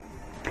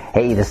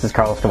Hey, this is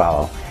Carlos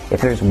Cavallo. If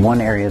there's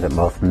one area that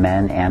both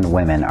men and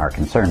women are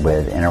concerned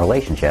with in a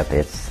relationship,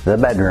 it's the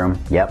bedroom.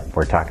 Yep,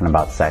 we're talking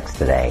about sex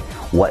today.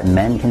 What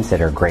men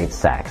consider great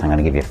sex. I'm going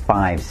to give you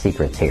 5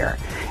 secrets here.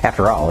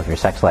 After all, if your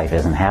sex life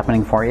isn't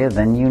happening for you,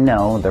 then you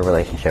know the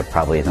relationship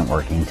probably isn't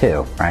working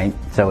too, right?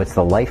 So it's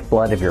the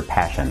lifeblood of your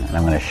passion, and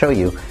I'm going to show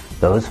you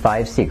those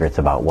 5 secrets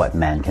about what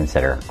men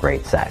consider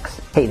great sex.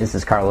 Hey, this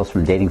is Carlos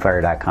from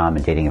datingfire.com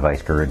and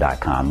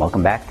datingadviceguru.com.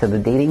 Welcome back to the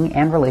dating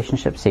and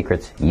relationship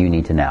secrets you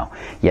need to know.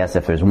 Yes,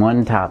 if there's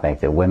one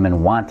topic that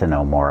women want to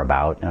know more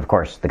about, and of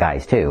course the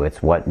guys too,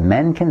 it's what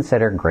men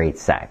consider great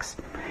sex.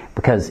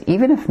 Because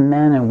even if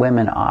men and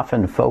women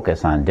often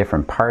focus on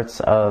different parts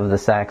of the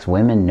sex,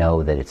 women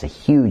know that it's a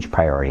huge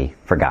priority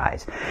for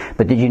guys.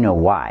 But did you know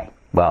why?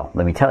 Well,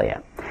 let me tell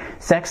you.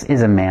 Sex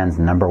is a man's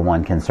number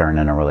one concern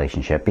in a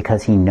relationship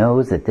because he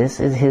knows that this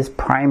is his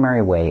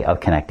primary way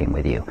of connecting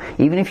with you.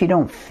 Even if you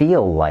don't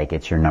feel like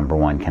it's your number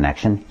one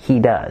connection, he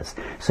does.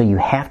 So you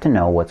have to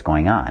know what's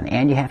going on.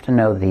 And you have to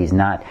know that he's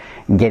not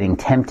getting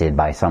tempted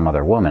by some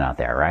other woman out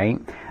there, right?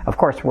 Of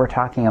course, what we're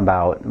talking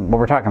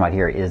about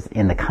here is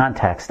in the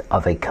context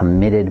of a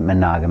committed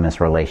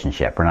monogamous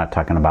relationship. We're not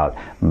talking about,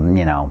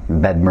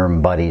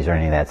 bedroom buddies or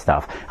any of that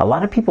stuff. A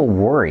lot of people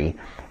worry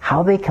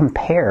how they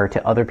compare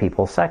to other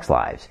people's sex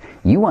lives.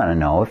 You want to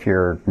know if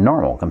you're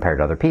normal compared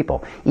to other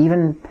people. Keep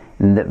in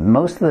mind that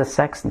most of the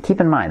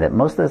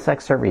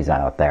sex surveys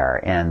out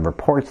there and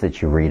reports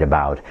that you read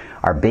about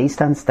are based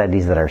on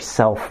studies that are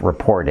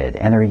self-reported,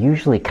 and they're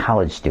usually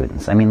college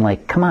students. I mean,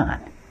 come on.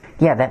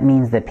 Yeah, that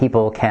means that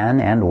people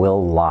can and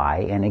will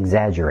lie and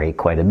exaggerate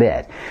quite a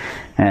bit.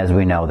 As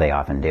we know, they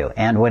often do.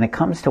 And when it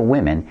comes to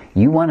women,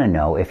 you want to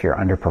know if you're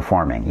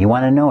underperforming. You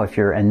want to know if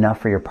you're enough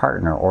for your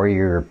partner, or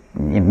you're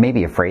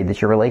maybe afraid that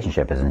your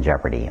relationship is in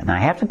jeopardy. And I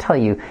have to tell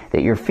you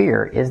that your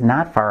fear is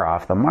not far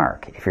off the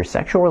mark. If your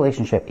sexual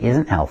relationship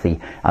isn't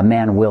healthy, a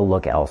man will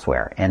look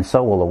elsewhere, and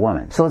so will a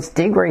woman. So let's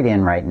dig right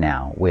in right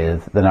now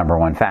with the number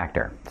one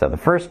factor. So the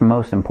first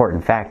most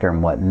important factor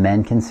in what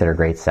men consider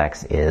great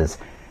sex is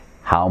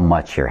how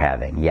much you're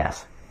having.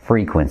 Yes,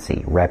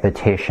 frequency,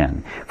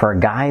 repetition. For a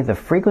guy, the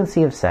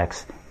frequency of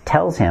sex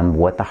tells him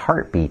what the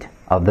heartbeat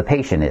of the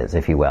patient is,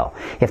 if you will.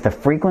 If the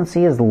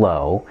frequency is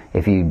low,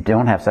 if you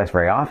don't have sex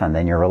very often,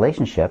 then your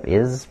relationship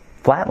is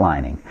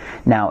flatlining.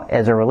 Now,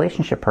 as a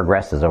relationship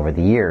progresses over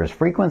the years,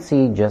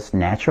 frequency just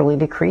naturally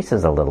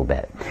decreases a little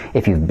bit.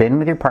 If you've been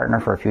with your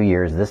partner for a few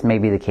years, this may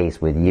be the case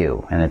with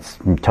you, and it's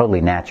totally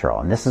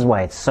natural. And this is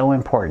why it's so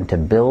important to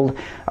build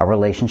a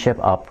relationship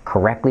up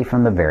correctly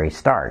from the very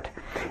start.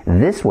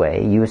 This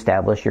way, you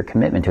establish your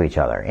commitment to each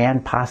other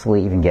and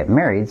possibly even get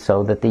married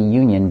so that the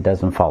union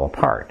doesn't fall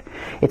apart.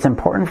 It's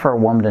important for a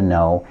woman to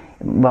know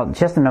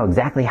just to know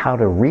exactly how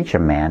to reach a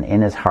man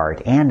in his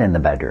heart and in the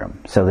bedroom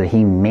so that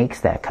he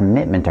makes that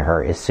commitment to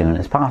her as soon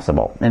as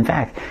possible. In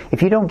fact,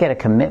 if you don't get a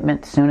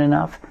commitment soon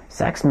enough,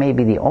 sex may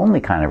be the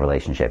only kind of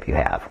relationship you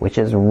have, which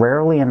is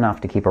rarely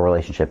enough to keep a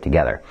relationship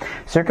together.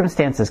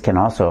 Circumstances can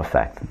also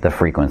affect the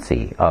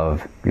frequency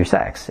of your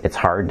sex. It's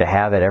hard to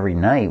have it every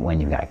night when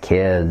you've got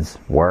kids,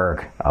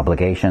 work,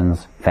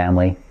 obligations,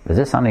 family. Is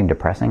this sounding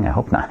depressing? I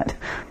hope not.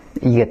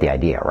 You get the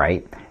idea,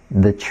 right?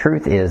 The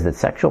truth is that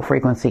sexual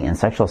frequency and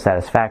sexual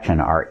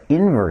satisfaction are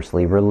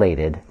inversely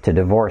related to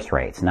divorce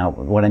rates. Now,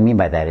 what I mean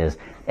by that is,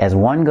 as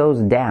one goes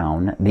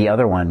down, the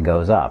other one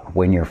goes up.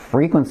 When your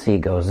frequency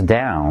goes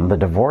down, the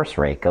divorce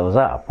rate goes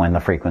up. When the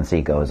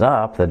frequency goes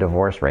up, the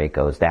divorce rate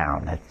goes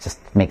down. That just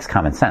makes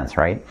common sense,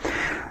 right?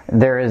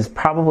 There is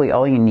probably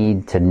all you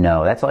need to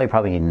know. That's all you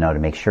probably need to know to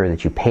make sure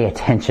that you pay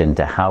attention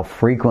to how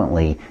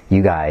frequently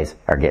you guys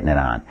are getting it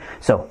on.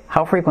 So,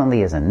 how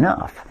frequently is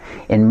enough?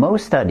 In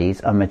most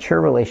studies, a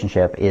mature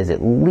relationship is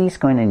at least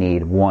going to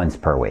need once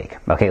per week.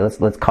 Okay,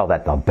 let's call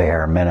that the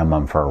bare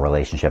minimum for a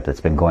relationship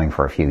that's been going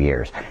for a few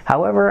years.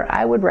 However,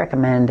 I would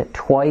recommend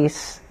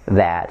twice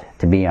that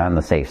to be on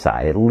the safe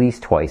side, at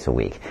least twice a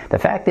week. The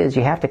fact is,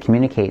 you have to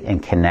communicate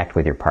and connect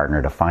with your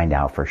partner to find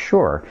out for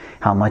sure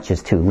how much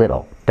is too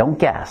little. Don't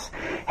guess.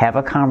 Have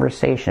a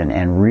conversation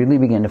and really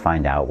begin to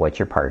find out what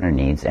your partner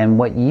needs and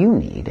what you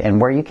need, and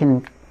where you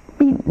can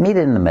meet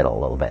in the middle a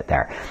little bit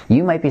there.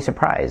 You might be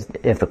surprised.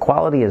 If the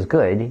quality is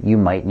good, you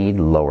might need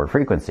lower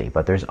frequency,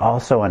 but there's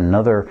also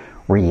another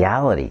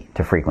reality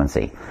to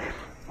frequency.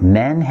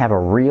 Men have a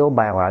real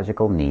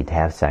biological need to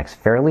have sex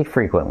fairly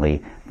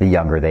frequently the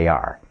younger they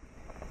are.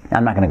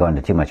 I'm not going to go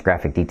into too much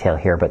graphic detail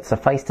here, but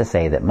suffice to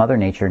say that Mother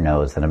Nature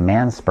knows that a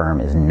man's sperm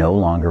is no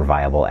longer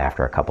viable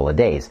after a couple of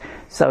days.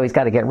 So he's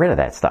got to get rid of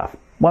that stuff,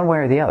 one way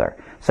or the other.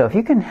 So if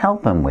you can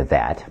help him with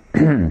that,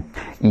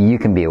 you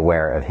can be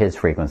aware of his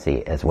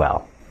frequency as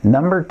well.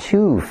 Number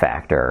 2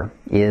 factor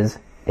is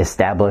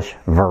establish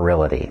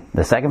virility.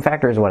 The second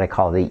factor is what I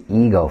call the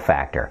ego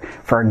factor.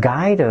 For a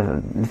guy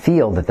to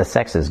feel that the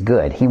sex is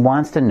good, he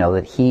wants to know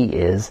that he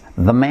is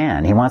the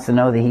man. He wants to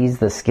know that he's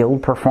the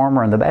skilled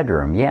performer in the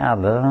bedroom. Yeah,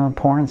 the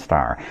porn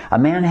star. A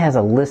man has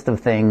a list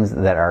of things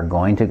that are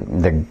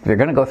they're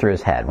going to go through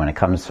his head when it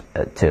comes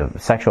to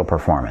sexual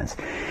performance.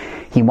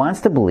 He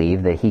wants to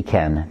believe that he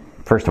can,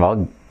 first of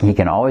all, He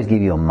can always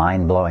give you a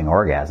mind-blowing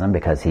orgasm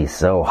because he's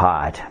so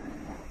hot.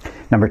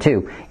 Number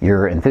 2,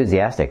 you're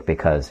enthusiastic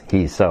because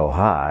he's so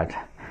hot.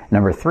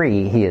 Number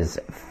 3, he is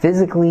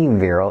physically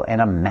virile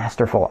and a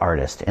masterful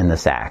artist in the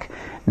sack.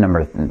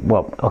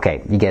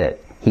 Okay, you get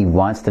it. He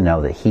wants to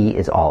know that he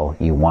is all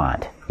you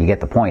want. You get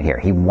the point here.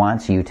 He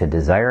wants you to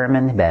desire him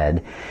in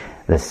bed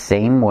the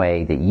same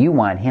way that you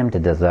want him to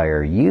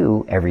desire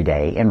you every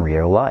day in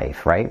real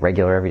life, right?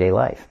 Regular everyday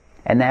life.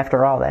 And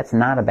after all, that's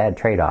not a bad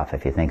trade-off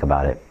if you think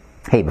about it.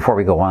 Hey, before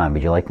we go on,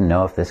 would you like to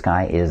know if this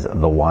guy is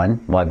the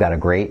one? Well, I've got a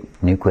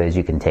great new quiz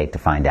you can take to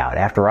find out.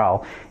 After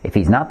all, if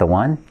he's not the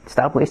one,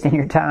 stop wasting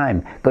your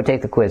time. Go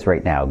take the quiz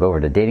right now. Go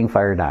over to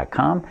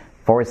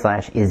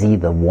datingfire.com/is he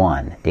the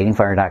one.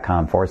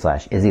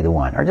 datingfire.com/is he the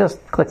one. Or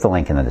just click the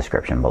link in the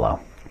description below.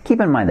 Keep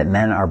in mind that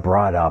men are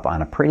brought up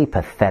on a pretty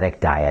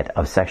pathetic diet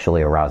of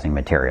sexually arousing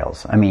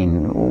materials. I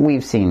mean,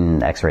 we've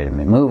seen X-rated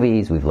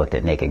movies, we've looked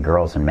at naked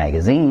girls in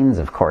magazines.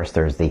 Of course,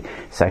 there's the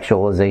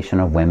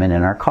sexualization of women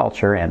in our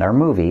culture and our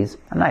movies.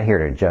 I'm not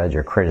here to judge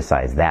or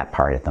criticize that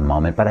part at the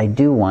moment, but I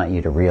do want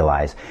you to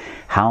realize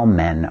how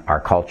men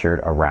are cultured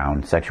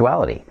around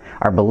sexuality.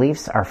 Our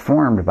beliefs are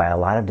formed by a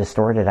lot of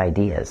distorted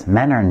ideas.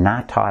 Men are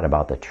not taught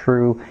about the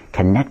true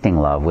connecting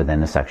love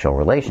within a sexual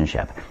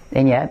relationship.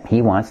 And yet,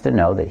 he wants to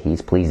know that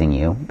he's pleasing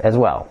you as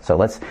well. So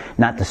let's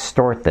not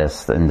distort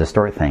this and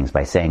distort things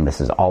by saying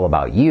this is all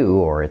about you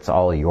or it's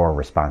all your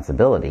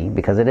responsibility,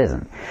 because it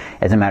isn't.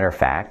 As a matter of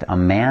fact, a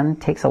man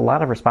takes a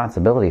lot of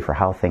responsibility for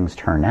how things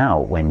turn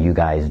out when you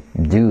guys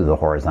do the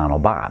horizontal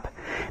bop.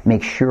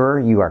 Make sure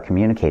you are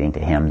communicating to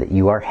him that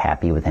you are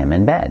happy with him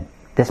in bed.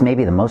 This may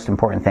be the most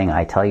important thing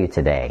I tell you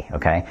today,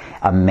 okay?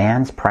 A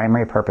man's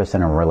primary purpose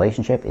in a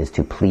relationship is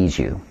to please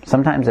you.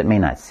 Sometimes it may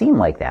not seem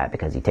like that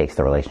because he takes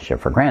the relationship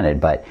for granted,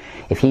 but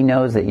if he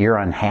knows that you're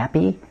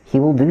unhappy,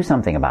 he will do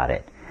something about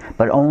it.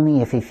 But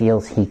only if he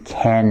feels he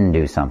can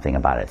do something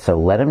about it. So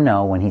let him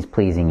know when he's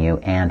pleasing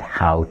you and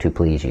how to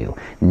please you.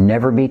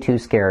 Never be too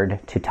scared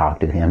to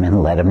talk to him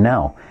and let him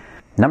know.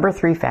 Number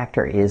 3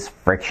 factor is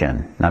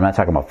friction. Now, I'm not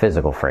talking about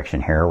physical friction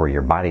here where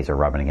your bodies are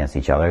rubbing against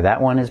each other.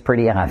 That one is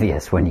pretty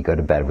obvious when you go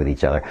to bed with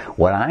each other.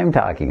 What I'm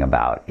talking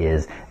about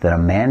is that a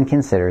man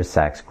considers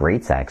sex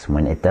great sex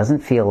when it doesn't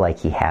feel like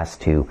he has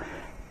to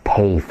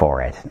pay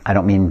for it. I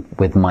don't mean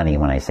with money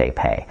when I say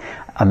pay.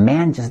 A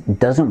man just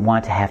doesn't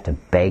want to have to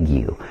beg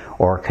you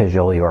or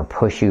cajole you or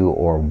push you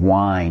or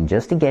whine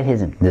just to get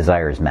his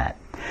desires met.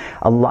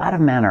 A lot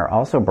of men are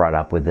also brought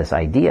up with this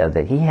idea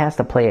that he has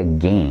to play a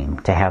game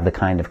to have the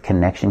kind of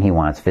connection he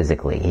wants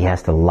physically. He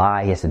has to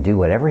lie, he has to do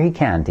whatever he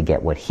can to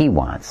get what he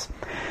wants.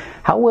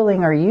 How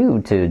willing are you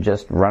to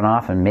just run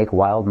off and make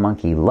wild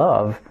monkey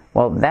love?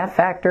 Well, that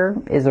factor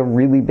is a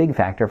really big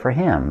factor for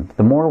him.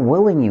 The more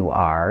willing you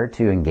are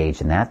to engage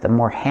in that, the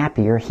more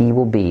happier he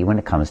will be when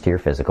it comes to your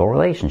physical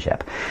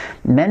relationship.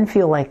 Men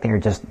feel like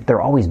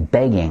they're always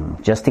begging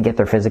just to get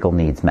their physical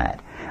needs met.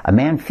 A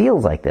man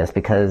feels like this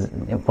because,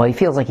 he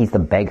feels like he's the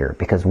beggar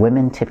because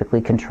women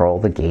typically control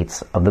the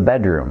gates of the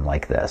bedroom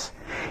like this.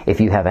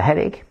 If you have a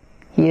headache,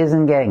 he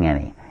isn't getting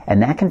any.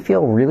 And that can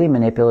feel really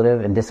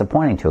manipulative and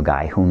disappointing to a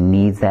guy who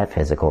needs that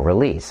physical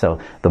release. So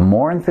the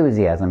more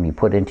enthusiasm you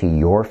put into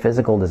your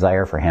physical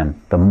desire for him,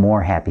 the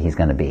more happy he's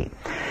going to be.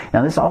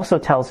 Now, this also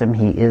tells him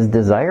he is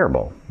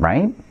desirable,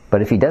 right?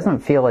 But if he doesn't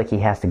feel like he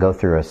has to go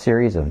through a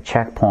series of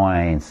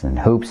checkpoints and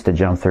hoops to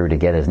jump through to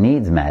get his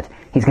needs met,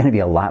 he's going to be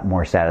a lot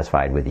more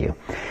satisfied with you.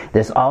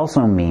 This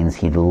also means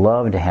he'd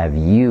love to have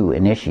you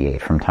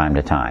initiate from time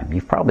to time.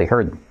 You've probably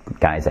heard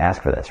guys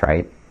ask for this,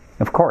 right?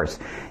 Of course,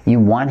 you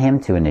want him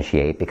to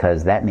initiate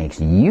because that makes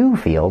you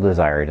feel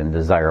desired and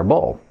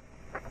desirable.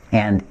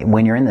 And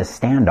when you're in this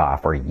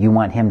standoff where you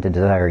want him to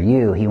desire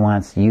you, he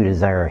wants you to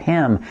desire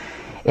him,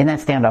 in that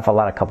standoff, a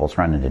lot of couples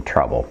run into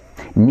trouble.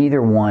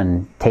 Neither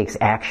one takes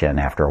action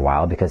after a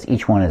while because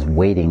each one is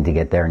waiting to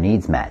get their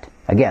needs met.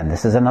 Again,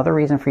 this is another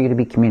reason for you to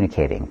be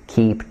communicating.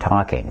 Keep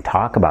talking.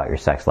 Talk about your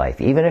sex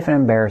life, even if it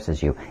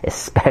embarrasses you,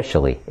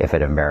 especially if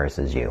it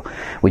embarrasses you.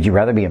 Would you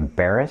rather be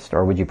embarrassed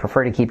or would you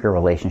prefer to keep your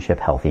relationship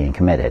healthy and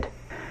committed?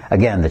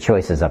 Again, the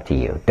choice is up to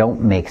you.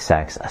 Don't make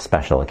sex a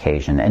special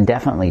occasion, and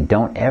definitely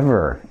don't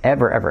ever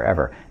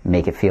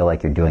make it feel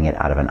like you're doing it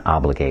out of an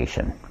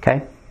obligation,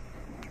 okay?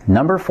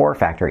 Number 4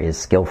 factor is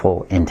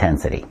skillful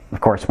intensity.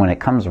 Of course, when it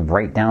comes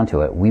right down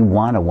to it, we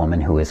want a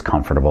woman who is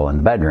comfortable in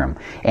the bedroom,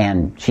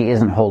 and she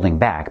isn't holding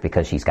back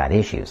because she's got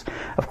issues.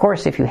 Of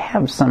course, if you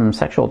have some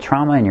sexual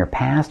trauma in your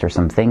past or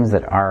some things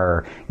that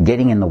are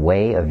getting in the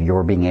way of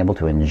your being able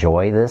to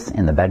enjoy this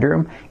in the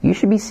bedroom, you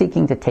should be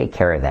seeking to take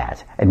care of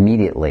that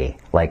immediately,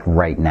 like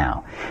right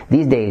now.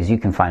 These days, you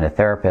can find a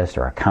therapist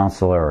or a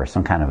counselor or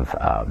some kind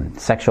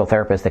of sexual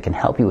therapist that can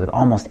help you with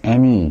almost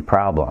any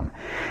problem.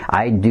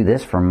 I do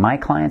this for my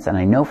clients, and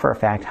I know for a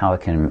fact how it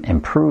can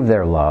improve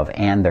their love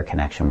and their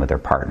connection with their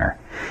partner.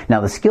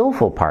 Now, the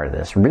skillful part of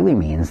this really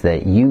means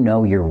that you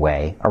know your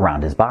way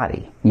around his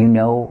body. You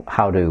know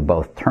how to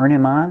both turn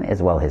him on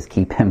as well as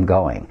keep him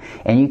going.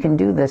 And you can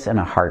do this in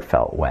a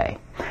heartfelt way.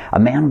 A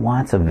man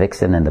wants a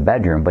vixen in the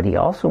bedroom, but he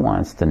also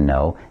wants to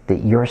know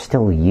that you're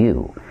still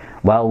you.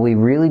 While we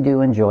really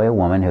do enjoy a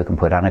woman who can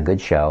put on a good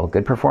show,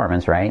 good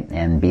performance, right,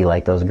 and be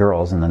like those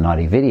girls in the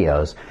naughty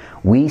videos,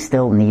 we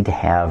still need to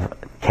have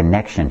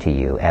connection to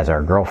you as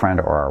our girlfriend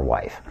or our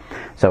wife.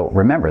 So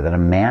remember that a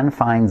man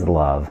finds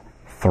love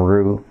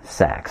through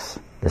sex.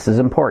 This is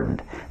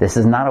important. This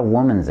is not a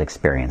woman's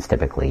experience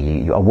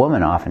typically. A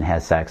woman often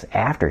has sex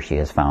after she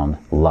has found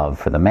love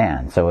for the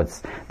man. So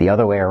it's the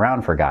other way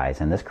around for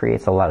guys, and this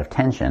creates a lot of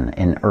tension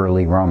in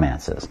early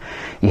romances.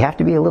 You have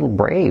to be a little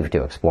brave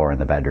to explore in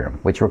the bedroom,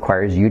 which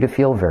requires you to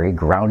feel very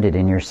grounded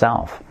in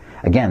yourself.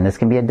 Again, this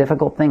can be a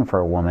difficult thing for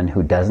a woman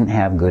who doesn't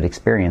have good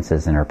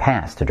experiences in her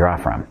past to draw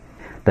from.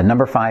 The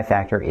number 5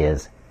 factor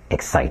is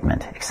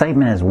excitement.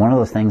 Excitement is one of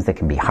those things that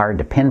can be hard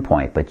to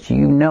pinpoint, but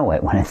you know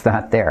it when it's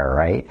not there,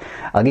 right?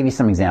 I'll give you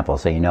some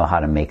examples so you know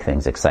how to make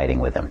things exciting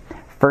with him.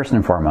 First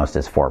and foremost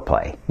is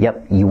foreplay.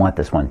 Yep, you want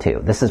this one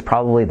too. This is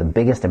probably the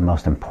biggest and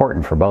most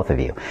important for both of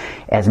you.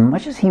 As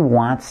much as he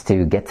wants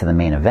to get to the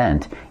main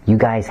event, you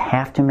guys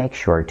have to make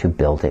sure to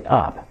build it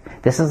up.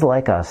 This is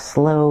like a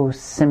slow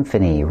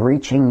symphony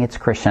reaching its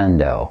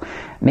crescendo.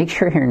 Make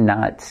sure you're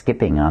not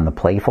skipping on the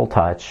playful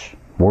touch,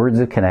 words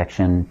of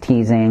connection,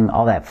 teasing,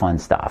 all that fun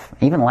stuff,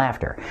 even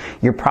laughter.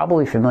 You're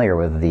probably familiar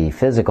with the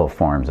physical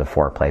forms of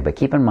foreplay, but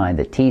keep in mind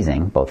that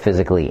teasing, both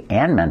physically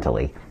and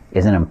mentally,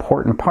 is an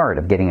important part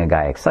of getting a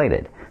guy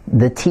excited.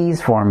 The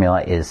tease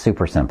formula is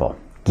super simple.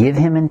 Give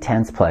him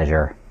intense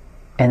pleasure,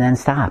 and then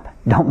stop.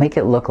 Don't make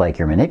it look like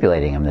you're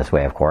manipulating him this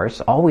way, of course.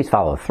 Always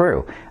follow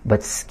through.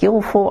 But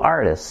skillful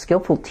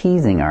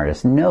teasing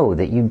artists know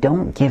that you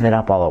don't give it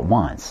up all at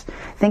once.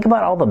 Think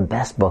about all the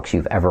best books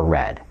you've ever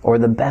read, or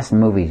the best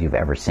movies you've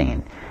ever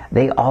seen.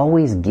 They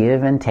always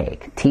give and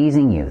take,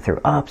 teasing you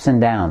through ups and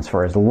downs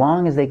for as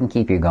long as they can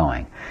keep you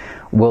going.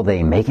 Will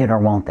they make it or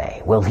won't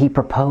they? Will he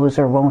propose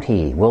or won't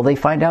he? Will they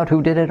find out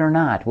who did it or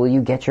not? Will you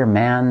get your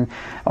man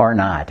or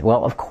not?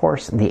 Well, of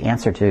course, the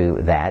answer to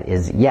that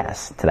is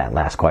yes, to that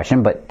last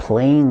question, but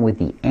playing with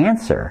the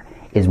answer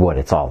is what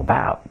it's all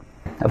about.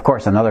 Of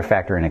course, another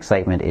factor in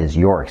excitement is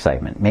your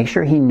excitement. Make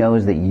sure he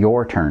knows that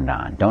you're turned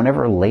on. Don't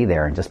ever lay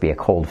there and just be a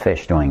cold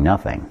fish doing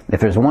nothing. If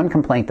there's one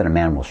complaint that a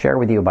man will share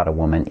with you about a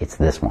woman, it's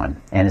this one,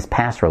 and his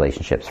past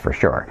relationships for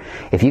sure.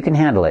 If you can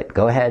handle it,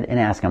 go ahead and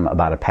ask him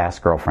about a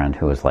past girlfriend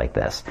who was like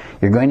this.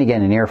 You're going to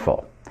get an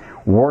earful.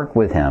 Work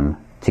with him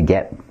to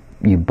get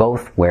you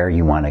both where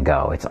you want to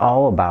go. It's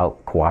all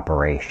about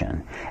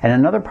cooperation. And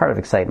another part of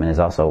excitement is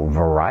also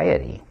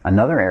variety.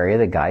 Another area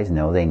that guys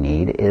know they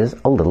need is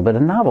a little bit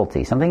of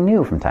novelty, something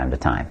new from time to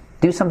time.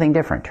 Do something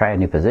different. Try a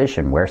new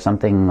position. Wear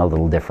something a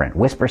little different.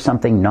 Whisper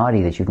something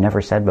naughty that you've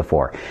never said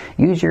before.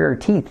 Use your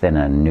teeth in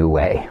a new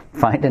way.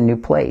 Find a new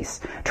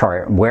place.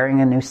 Try wearing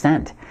a new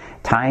scent.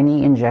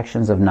 Tiny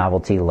injections of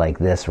novelty like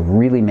this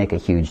really make a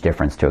huge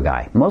difference to a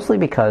guy, mostly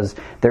because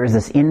there is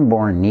this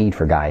inborn need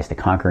for guys to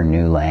conquer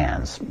new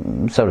lands,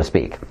 so to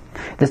speak.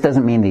 This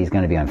doesn't mean that he's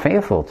going to be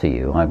unfaithful to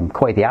you.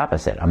 Quite the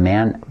opposite. A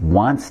man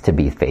wants to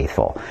be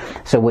faithful.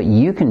 So what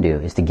you can do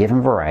is to give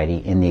him variety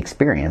in the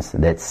experience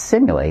that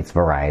simulates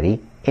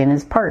variety in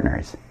his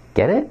partners.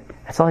 Get it?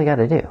 That's all you got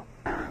to do.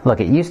 Look,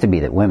 it used to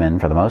be that women,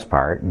 for the most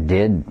part,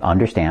 did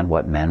understand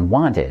what men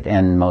wanted,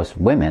 and most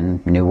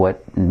women knew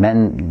what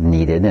men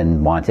needed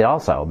and wanted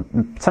also.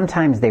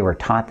 Sometimes they were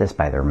taught this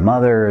by their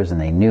mothers,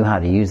 and they knew how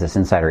to use this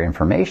insider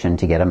information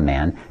to get a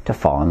man to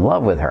fall in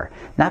love with her.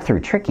 Not through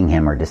tricking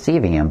him or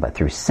deceiving him, but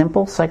through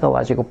simple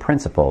psychological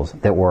principles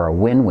that were a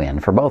win-win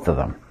for both of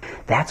them.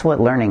 That's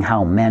what learning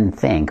how men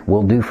think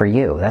will do for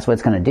you. That's what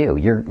it's going to do.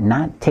 You're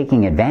not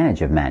taking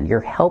advantage of men.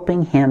 You're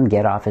helping him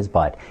get off his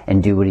butt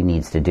and do what he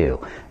needs to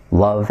do.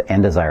 Love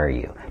and desire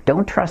you.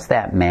 Don't trust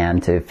that man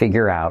to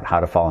figure out how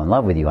to fall in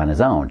love with you on his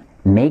own.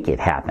 Make it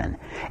happen.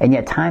 And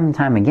yet time and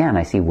time again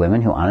I see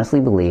women who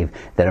honestly believe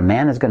that a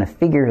man is going to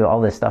figure all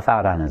this stuff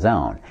out on his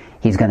own.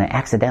 He's going to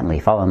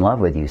accidentally fall in love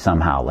with you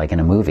somehow, like in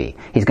a movie.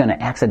 He's going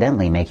to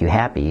accidentally make you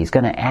happy. He's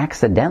going to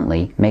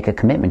accidentally make a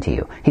commitment to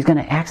you. He's going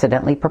to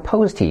accidentally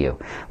propose to you.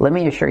 Let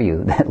me assure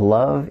you that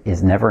love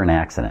is never an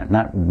accident.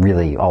 Not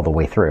really all the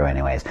way through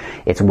anyways.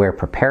 It's where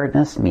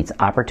preparedness meets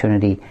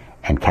opportunity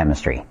and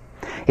chemistry.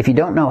 If you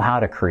don't know how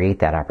to create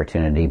that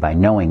opportunity by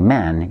knowing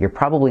men, you're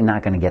probably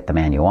not going to get the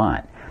man you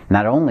want.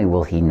 Not only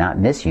will he not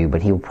miss you,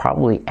 but he will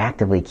probably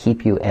actively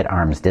keep you at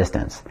arm's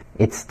distance.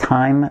 It's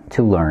time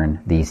to learn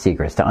these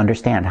secrets, to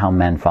understand how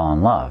men fall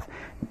in love.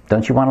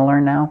 Don't you want to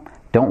learn now?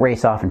 Don't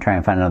race off and try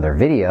and find another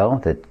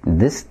video.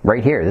 This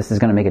right here, this is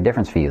going to make a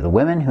difference for you. The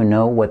women who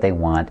know what they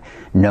want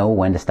know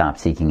when to stop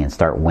seeking and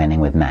start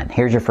winning with men.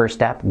 Here's your first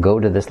step. Go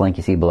to this link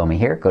you see below me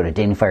here. Go to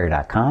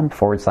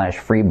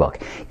datingfire.com/free book.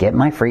 Get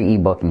my free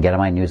ebook and get on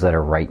my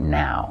newsletter right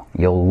now.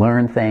 You'll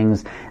learn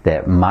things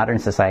that modern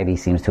society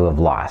seems to have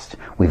lost.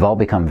 We've all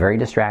become very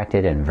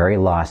distracted and very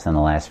lost in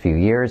the last few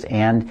years,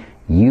 and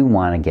you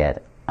want to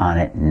get on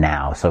it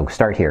now. So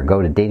start here.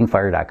 Go to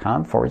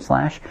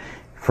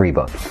datingfire.com/free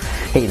book.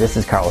 Hey, this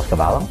is Carlos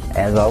Cavallo.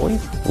 As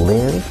always,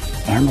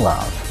 live and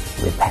love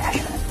with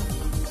passion.